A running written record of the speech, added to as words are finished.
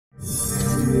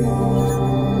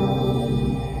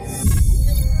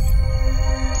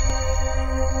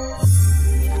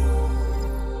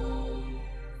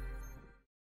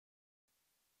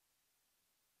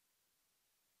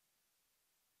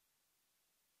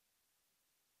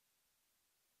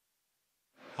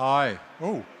Hi.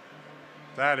 Oh,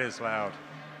 that is loud.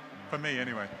 For me,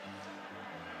 anyway.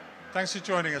 Thanks for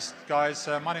joining us, guys.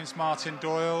 My name's Martin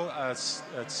Doyle,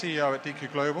 CEO at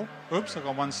DQ Global. Oops, I've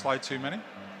got one slide too many.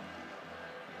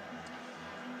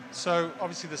 So,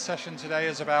 obviously, the session today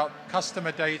is about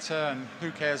customer data and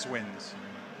who cares wins.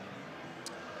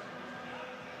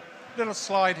 Little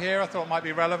slide here I thought might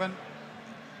be relevant.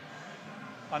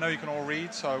 I know you can all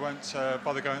read, so I won't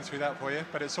bother going through that for you,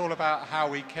 but it's all about how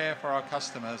we care for our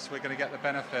customers. We're going to get the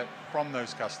benefit from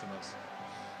those customers.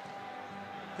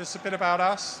 This is a bit about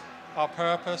us, our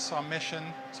purpose, our mission,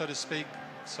 so to speak.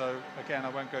 So again, I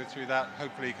won't go through that.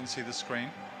 Hopefully you can see the screen.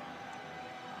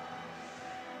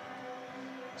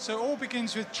 So it all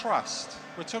begins with trust.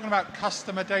 We're talking about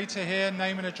customer data here,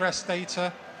 name and address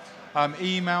data,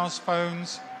 emails,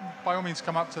 phones. By all means,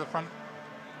 come up to the front.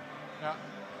 Yeah.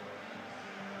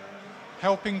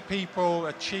 Helping people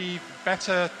achieve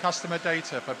better customer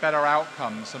data for better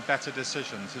outcomes and better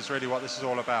decisions is really what this is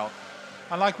all about.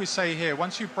 And like we say here,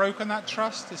 once you've broken that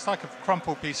trust, it's like a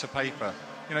crumpled piece of paper.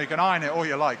 You know, you can iron it all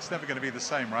you like, it's never going to be the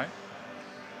same, right?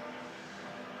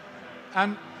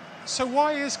 And so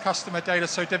why is customer data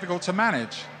so difficult to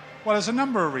manage? Well, there's a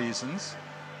number of reasons.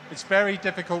 It's very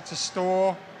difficult to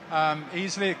store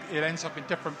easily. It ends up in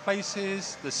different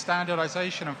places, the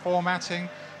standardization and formatting,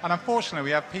 and unfortunately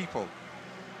we have people,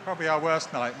 probably our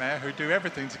worst nightmare, who do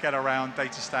everything to get around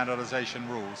data standardization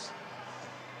rules.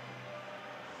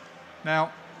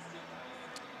 Now,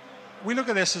 we look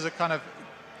at this as a kind of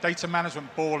data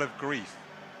management ball of grief.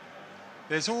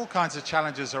 There's all kinds of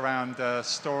challenges around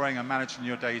storing and managing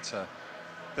your data.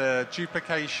 The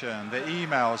duplication, the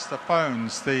emails, the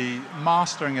phones, the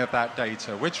mastering of that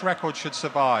data, which record should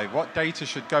survive, what data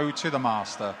should go to the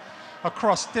master,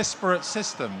 across disparate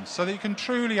systems so that you can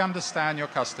truly understand your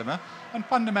customer and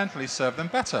fundamentally serve them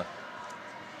better.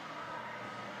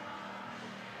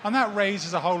 And that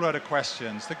raises a whole load of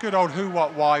questions. The good old who,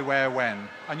 what, why, where, when.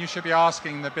 And you should be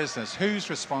asking the business, who's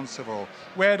responsible?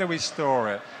 Where do we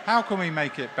store it? How can we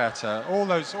make it better? All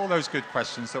those good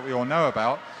questions that we all know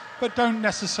about, but don't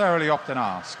necessarily often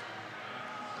ask.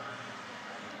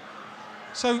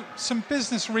 So some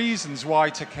business reasons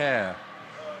why to care.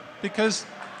 Because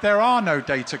there are no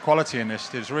data quality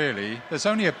initiatives, really. There's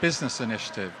only a business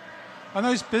initiative. And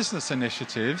those business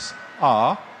initiatives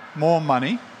are more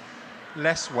money,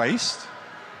 less waste,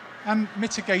 and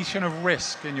mitigation of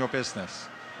risk in your business.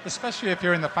 Especially if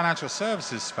you're in the financial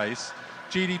services space,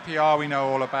 GDPR we know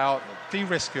all about,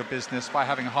 de-risk your business by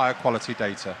having higher quality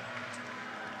data.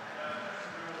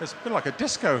 It's a bit like a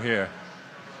disco here.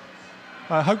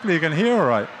 Hopefully you can hear all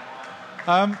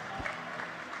right.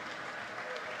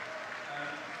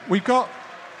 We've got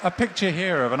a picture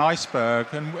here of an iceberg,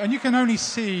 and you can only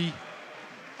see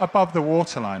above the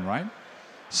waterline, right?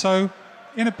 So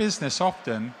in a business,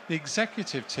 often, the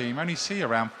executive team only see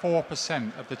around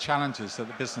 4% of the challenges that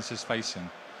the business is facing.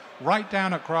 Right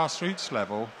down at grassroots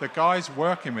level, the guys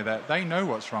working with it, they know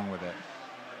what's wrong with it.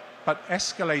 But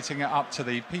escalating it up to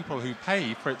the people who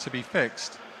pay for it to be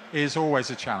fixed is always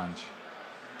a challenge.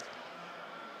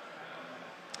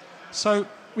 So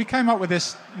we came up with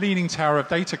this leaning tower of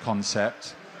data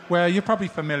concept, where you're probably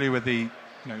familiar with the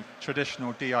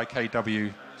traditional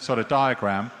DIKW sort of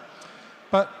diagram.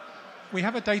 But we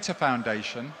have a data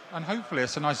foundation, and hopefully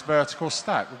it's a nice vertical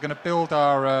stack. We're going to build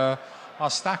our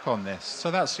stack on this.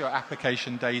 So that's your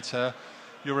application data,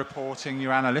 your reporting,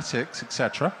 your analytics,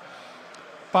 etc.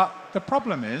 But the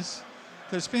problem is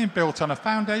that it's being built on a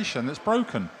foundation that's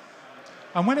broken.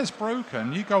 And when it's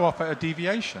broken, you go off at a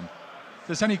deviation. If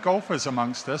there's any golfers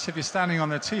amongst us, if you're standing on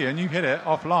the tee and you hit it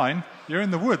offline, you're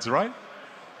in the woods, right?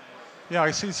 Yeah,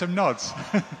 I see some nods.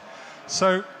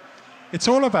 So it's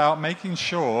all about making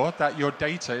sure that your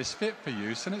data is fit for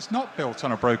use and it's not built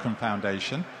on a broken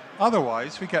foundation.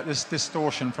 Otherwise, we get this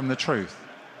distortion from the truth.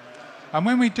 And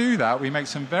when we do that, we make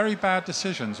some very bad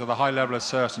decisions with a high level of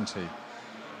certainty.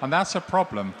 And that's a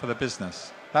problem for the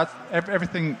business.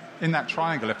 Everything in that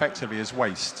triangle effectively is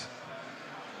waste.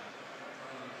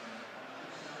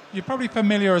 You're probably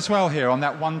familiar as well here on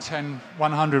that 110,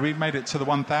 100, we've made it to the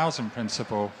 1000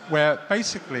 principle, where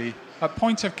basically at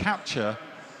point of capture,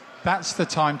 that's the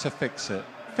time to fix it.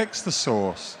 Fix the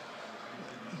source.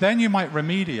 Then you might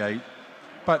remediate,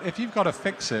 but if you've got to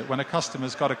fix it when a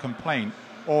customer's got a complaint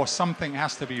or something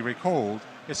has to be recalled,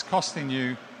 it's costing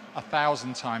you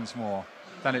 1,000 times more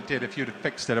than it did if you'd have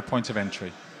fixed it at point of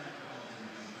entry.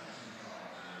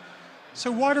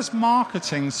 So why does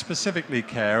marketing specifically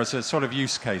care as a sort of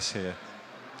use case here?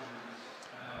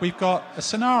 We've got a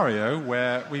scenario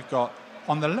where we've got,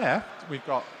 on the left, we've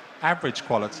got average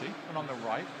quality, and on the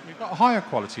right, we've got higher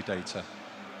quality data.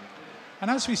 And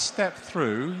as we step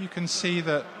through, you can see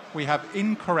that we have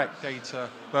incorrect data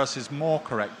versus more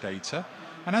correct data.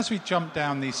 And as we jump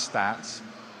down these stats,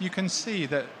 you can see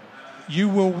that you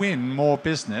will win more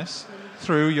business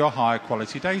through your higher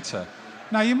quality data.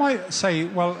 Now, you might say,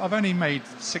 well, I've only made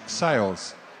 6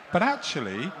 sales. But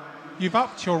actually, you've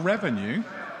upped your revenue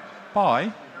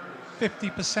by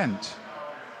 50%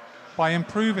 by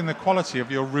improving the quality of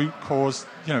your root cause,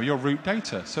 your root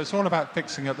data. So it's all about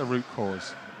fixing at the root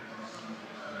cause.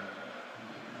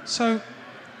 So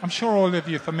I'm sure all of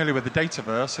you are familiar with the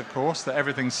Dataverse, of course, that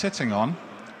everything's sitting on.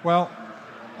 Well,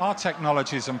 our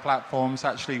technologies and platforms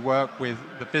actually work with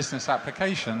the business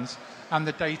applications and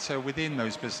the data within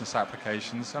those business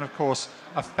applications, and of course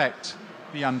affect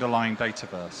the underlying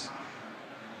Dataverse.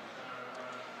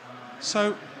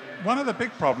 So one of the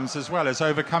big problems as well is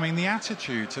overcoming the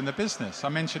attitudes in the business. I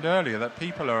mentioned earlier that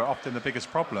people are often the biggest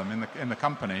problem in the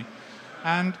company.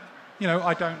 And,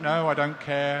 I don't know, I don't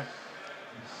care,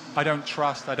 I don't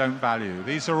trust, I don't value.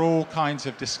 These are all kinds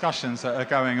of discussions that are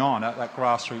going on at that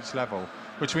grassroots level,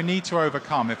 which we need to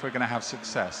overcome if we're going to have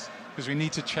success, because we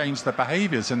need to change the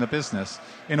behaviors in the business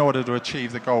in order to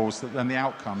achieve the goals and the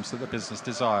outcomes that the business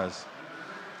desires.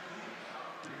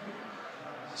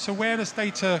 So where does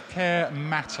data care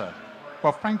matter?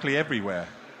 Well, frankly, everywhere.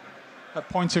 At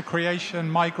point of creation,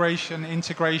 migration,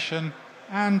 integration,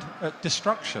 and at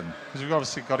destruction, because we've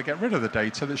obviously got to get rid of the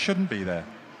data that shouldn't be there.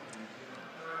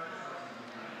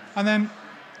 And then,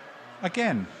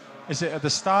 again, is it at the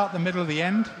start, the middle, the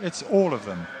end? It's all of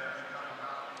them.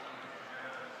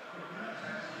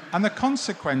 And the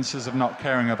consequences of not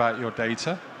caring about your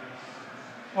data,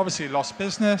 obviously lost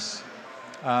business,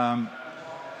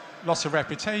 loss of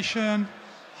reputation,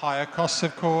 higher costs,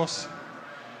 of course,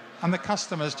 and the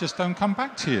customers just don't come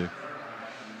back to you.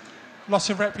 Loss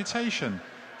of reputation,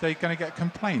 they're going to get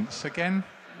complaints. Again,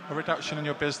 a reduction in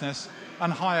your business,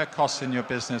 and higher costs in your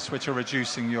business, which are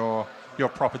reducing your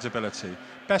profitability.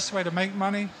 Best way to make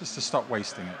money is to stop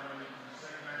wasting it.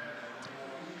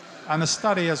 And the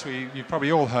study, as you've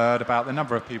probably all heard, about the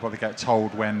number of people that get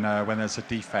told when there's a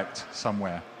defect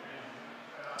somewhere.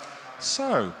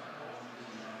 So,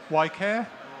 why care?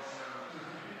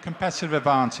 Competitive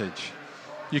advantage.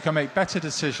 You can make better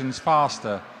decisions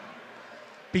faster,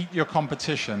 beat your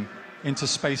competition into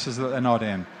spaces that they're not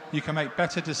in. You can make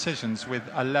better decisions with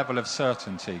a level of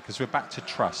certainty, because we're back to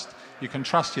trust. You can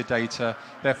trust your data,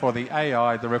 therefore the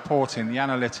AI, the reporting, the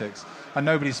analytics, and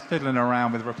nobody's fiddling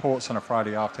around with reports on a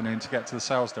Friday afternoon to get to the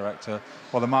sales director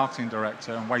or the marketing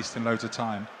director and wasting loads of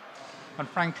time. And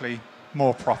frankly,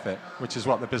 more profit, which is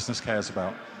what the business cares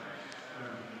about.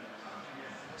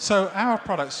 So our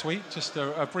product suite, just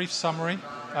a brief summary.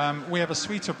 We have a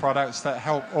suite of products that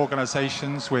help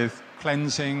organizations with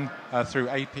cleansing through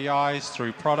APIs,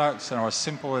 through products, and are as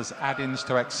simple as add-ins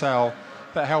to Excel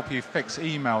that help you fix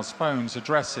emails, phones,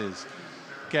 addresses,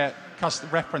 get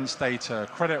reference data,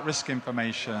 credit risk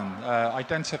information,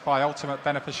 identify ultimate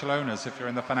beneficial owners if you're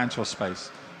in the financial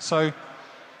space. So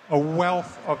a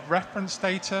wealth of reference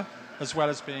data, as well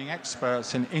as being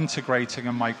experts in integrating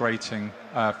and migrating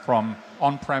from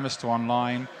on-premise to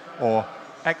online or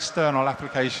external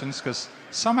applications, because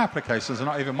some applications are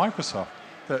not even Microsoft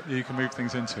that you can move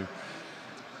things into.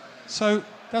 So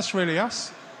that's really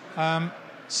us.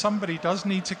 Somebody does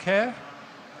need to care,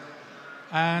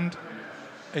 and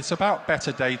it's about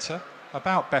better data,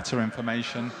 about better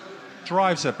information,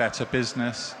 drives a better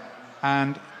business,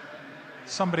 and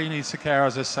somebody needs to care,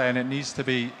 as I say, and it needs to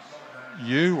be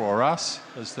you or us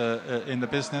as in the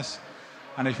business.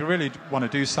 And if you really want to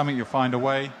do something, you'll find a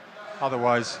way.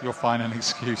 Otherwise, you'll find an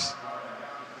excuse.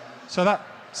 So that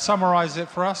summarizes it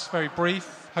for us, very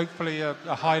brief. Hopefully a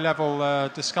high-level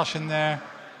discussion there.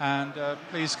 And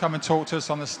please come and talk to us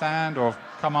on the stand, or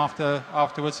come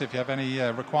afterwards if you have any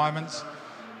requirements.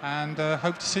 And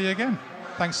hope to see you again.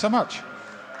 Thanks so much.